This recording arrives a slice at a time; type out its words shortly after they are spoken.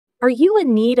Are you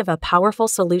in need of a powerful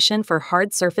solution for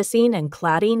hard surfacing and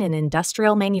cladding in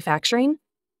industrial manufacturing?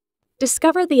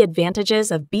 Discover the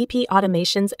advantages of BP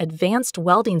Automation's advanced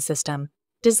welding system,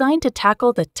 designed to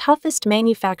tackle the toughest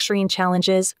manufacturing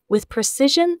challenges with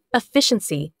precision,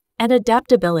 efficiency, and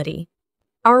adaptability.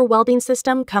 Our welding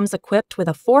system comes equipped with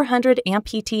a 400-amp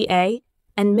PTA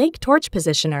and MIG torch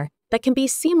positioner that can be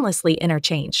seamlessly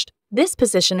interchanged. This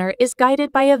positioner is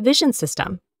guided by a vision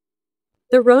system.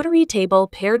 The rotary table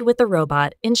paired with the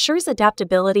robot ensures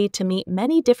adaptability to meet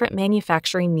many different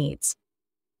manufacturing needs.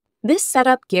 This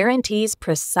setup guarantees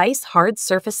precise hard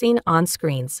surfacing on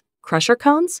screens, crusher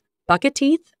cones, bucket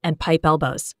teeth, and pipe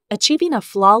elbows, achieving a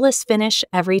flawless finish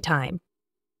every time.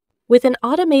 With an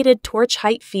automated torch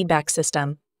height feedback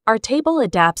system, our table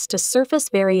adapts to surface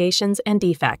variations and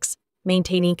defects,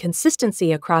 maintaining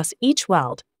consistency across each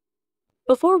weld.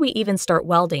 Before we even start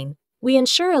welding, we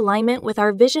ensure alignment with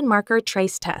our vision marker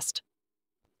trace test.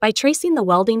 By tracing the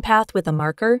welding path with a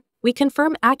marker, we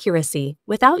confirm accuracy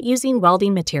without using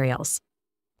welding materials.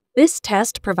 This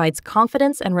test provides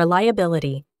confidence and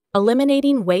reliability,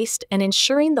 eliminating waste and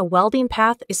ensuring the welding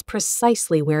path is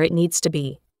precisely where it needs to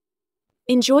be.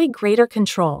 Enjoy greater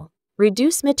control,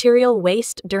 reduce material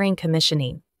waste during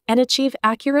commissioning, and achieve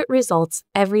accurate results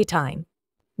every time.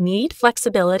 Need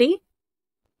flexibility?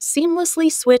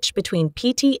 Seamlessly switch between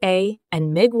PTA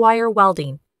and MIG wire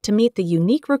welding to meet the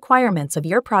unique requirements of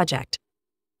your project.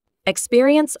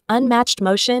 Experience unmatched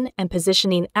motion and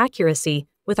positioning accuracy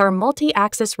with our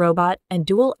multi-axis robot and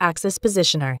dual-axis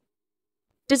positioner.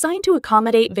 Designed to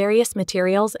accommodate various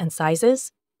materials and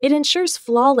sizes, it ensures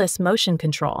flawless motion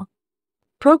control.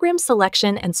 Program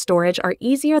selection and storage are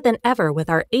easier than ever with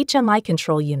our HMI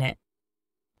Control unit.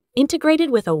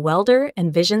 Integrated with a welder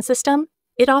and vision system,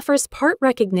 it offers part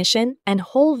recognition and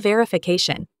hole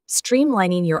verification,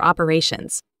 streamlining your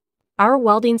operations. Our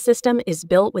welding system is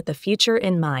built with the future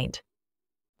in mind.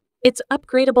 Its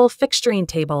upgradable fixturing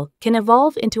table can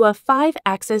evolve into a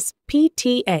 5-axis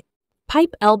PTA,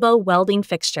 pipe elbow welding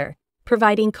fixture,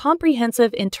 providing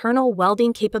comprehensive internal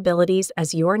welding capabilities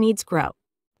as your needs grow.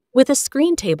 With a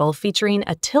screen table featuring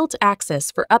a tilt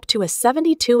axis for up to a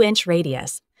 72-inch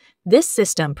radius, this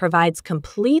system provides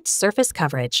complete surface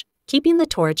coverage, keeping the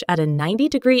torch at a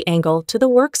 90-degree angle to the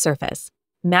work surface,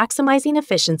 maximizing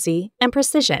efficiency and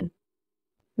precision.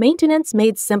 Maintenance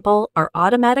made simple, our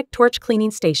automatic torch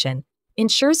cleaning station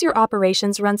ensures your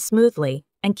operations run smoothly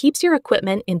and keeps your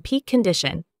equipment in peak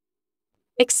condition.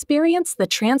 Experience the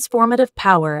transformative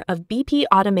power of BP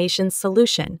Automation's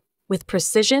solution with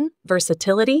precision,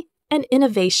 versatility, and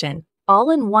innovation, all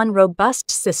in one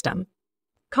robust system.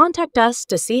 Contact us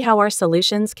to see how our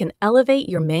solutions can elevate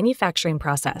your manufacturing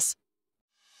process.